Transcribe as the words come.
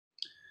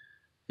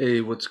Hey,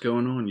 what's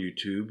going on,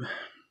 YouTube?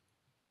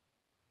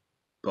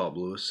 Bob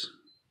Lewis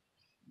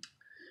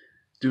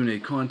doing a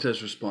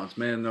contest response.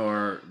 Man,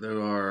 there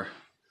are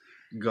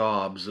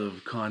gobs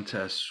of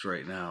contests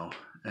right now,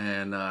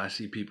 and I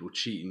see people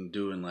cheating,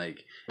 doing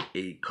like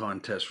 8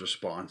 contest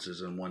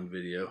responses in one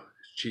video.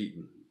 It's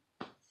cheating.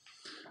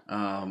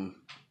 Um,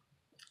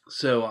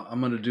 so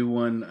I'm gonna do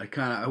one.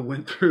 I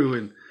went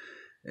through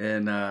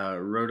and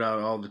wrote out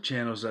all the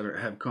channels that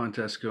have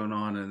contests going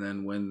on, and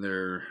then when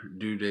their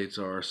due dates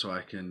are, so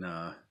I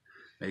can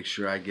make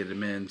sure I get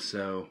them in.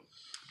 So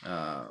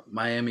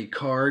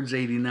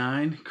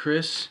miamicards89,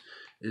 Chris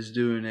is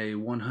doing a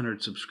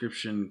 100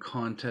 subscription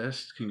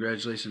contest.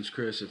 Congratulations,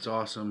 Chris! It's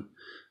awesome.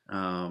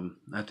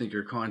 I think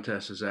your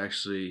contest is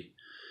actually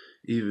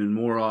even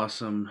more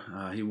awesome.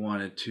 He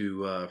wanted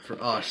to for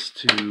us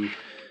to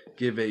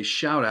give a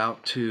shout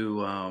out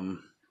to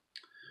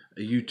a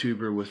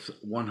YouTuber with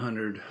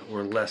 100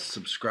 or less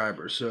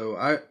subscribers. So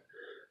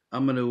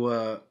I'm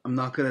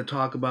not gonna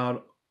talk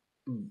about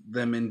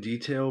them in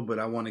detail, but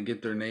I want to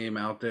get their name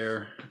out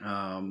there.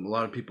 A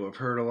lot of people have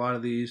heard a lot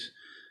of these.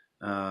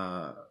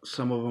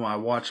 Some of them I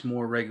watch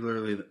more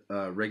regularly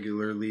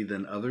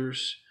than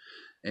others,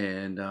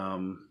 and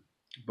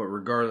but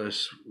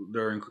regardless,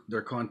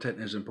 their content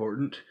is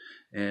important,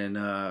 and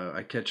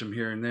I catch them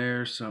here and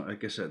there. Some,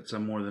 like I said,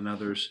 some more than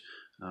others,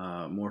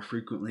 more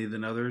frequently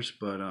than others.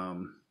 But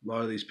a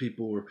lot of these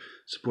people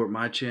support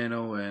my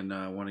channel and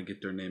want to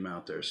get their name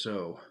out there.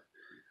 So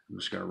I'm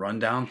just gonna run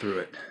down through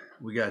it.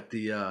 We got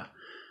the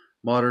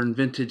Modern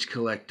Vintage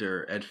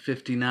Collector at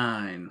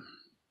 59,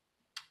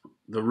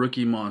 the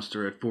Rookie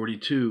Monster at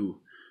 42,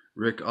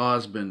 Rick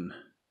Ozbun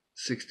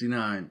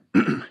 69,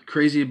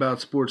 Crazy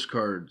About Sports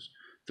Cards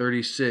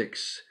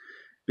 36,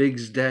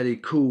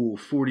 biggsdaddycool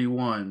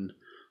 41,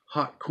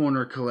 Hot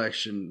Corner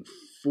Collection,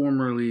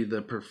 formerly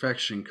the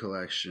Perfection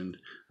Collection,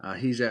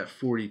 he's at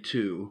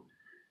 42.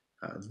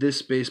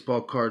 This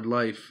Baseball Card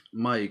Life,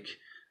 Mike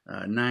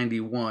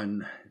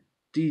 91.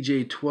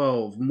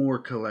 DJ12 More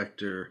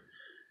Collector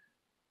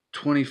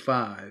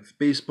 25,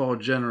 Baseball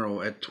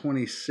General at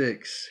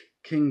 26,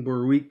 King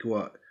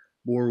Boricua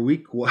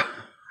I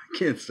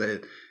can't say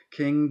it,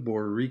 King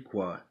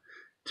Boricua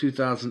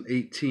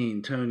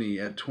 2018, Tony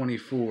at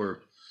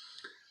 24,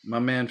 my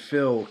man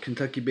Phil,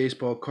 Kentucky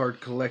Baseball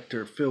Card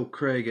Collector, Phil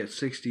Craig at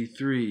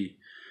 63,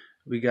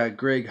 we got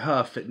Greg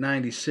Huff at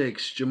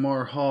 96,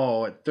 Jammaar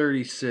Hall at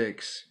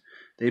 36,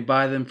 They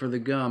Buy Them for the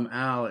Gum,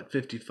 Al at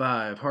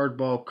 55.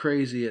 Hardball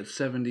Crazy at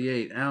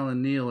 78.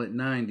 Alan Neel at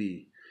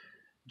 90.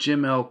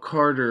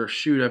 jimlcarter,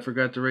 shoot, I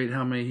forgot to rate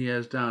how many he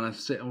has down.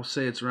 I'll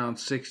say it's around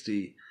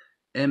 60.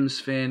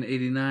 M's Fan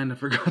 89, I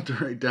forgot to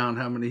write down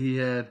how many he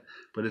had,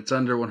 but it's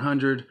under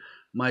 100.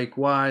 Mike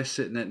Y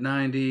sitting at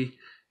 90.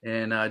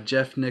 And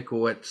Jeff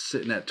Nicoll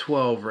sitting at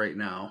 12 right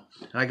now.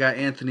 I got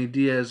Anthony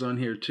Diaz on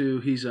here too.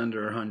 He's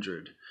under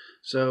 100.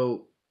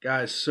 So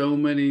guys, so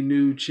many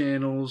new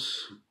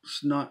channels,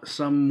 not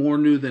some more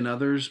new than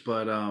others,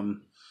 but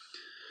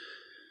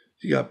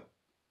you got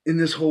in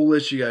this whole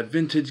list, you got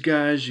vintage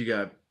guys, you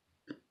got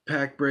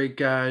pack break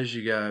guys,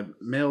 you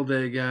got mail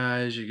day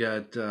guys, you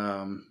got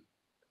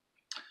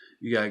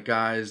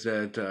guys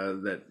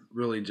that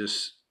really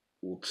just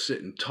will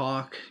sit and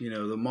talk. You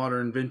know, the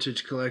Modern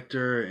Vintage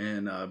Collector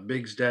and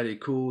Biggs Daddy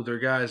Cool. They're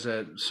guys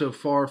that, so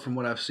far from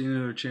what I've seen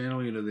on their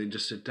channel, you know, they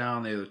just sit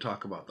down, they either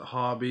talk about the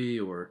hobby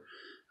or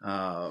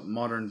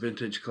Modern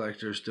Vintage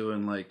Collectors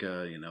doing like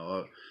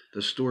the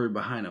story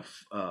behind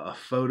a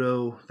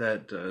photo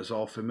that is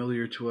all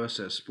familiar to us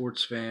as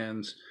sports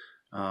fans.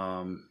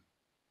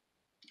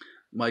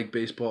 Mike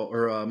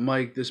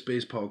This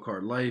Baseball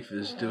Card Life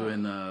is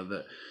doing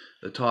the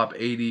top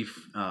 80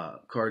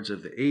 cards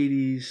of the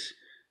 80s.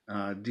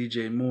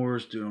 DJ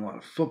Moore's doing a lot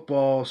of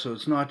football, so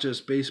it's not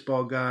just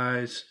baseball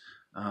guys.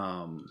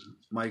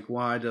 Mike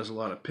Y does a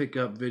lot of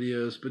pickup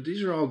videos, but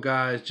these are all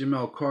guys.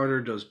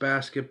 jimlcarter does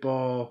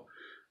basketball.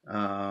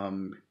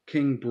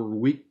 King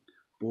Boricua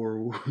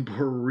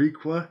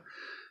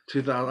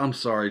 2000. I'm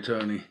sorry,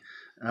 Tony.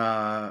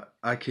 My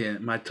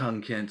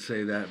tongue can't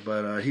say that,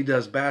 but he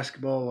does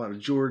basketball, a lot of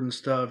Jordan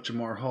stuff.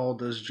 Jammaar Hall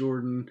does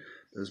Jordan,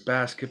 does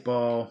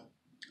basketball.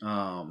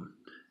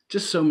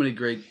 Just so many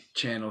great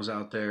channels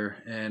out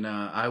there, and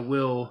I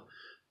will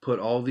put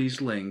all these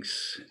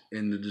links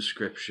in the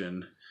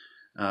description.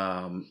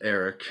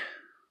 Eric.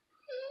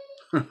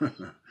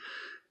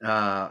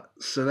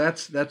 So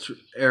that's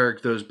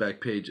Eric, those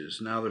back pages.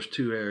 Now there's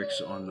 2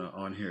 Erics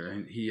on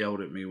here. He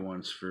yelled at me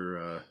once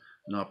for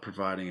not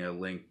providing a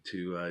link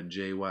to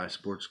JY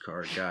Sports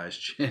Card Guys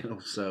channel.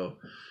 So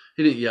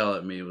he didn't yell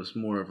at me. It was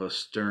more of a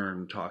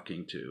stern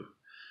talking to.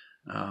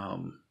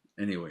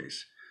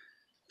 Anyways,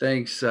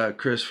 thanks,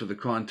 Chris, for the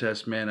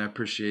contest, man. I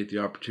appreciate the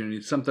opportunity.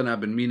 It's something I've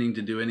been meaning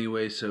to do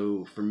anyway,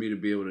 so for me to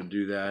be able to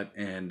do that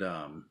and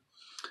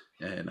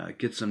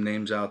get some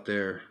names out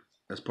there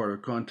as part of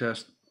a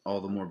contest, all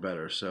the more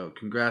better. So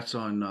congrats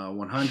on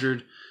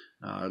 100.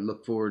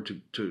 Look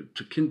forward to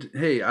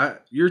hey,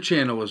 your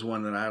channel was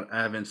one that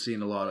I haven't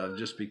seen a lot of,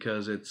 just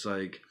because it's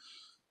like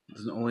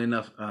There's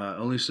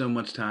only so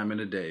much time in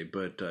a day,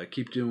 but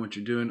keep doing what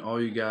you're doing.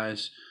 All you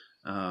guys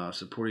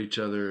support each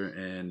other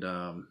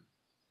and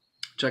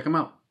check them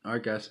out. All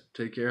right, guys.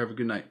 Take care. Have a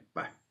good night.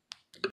 Bye.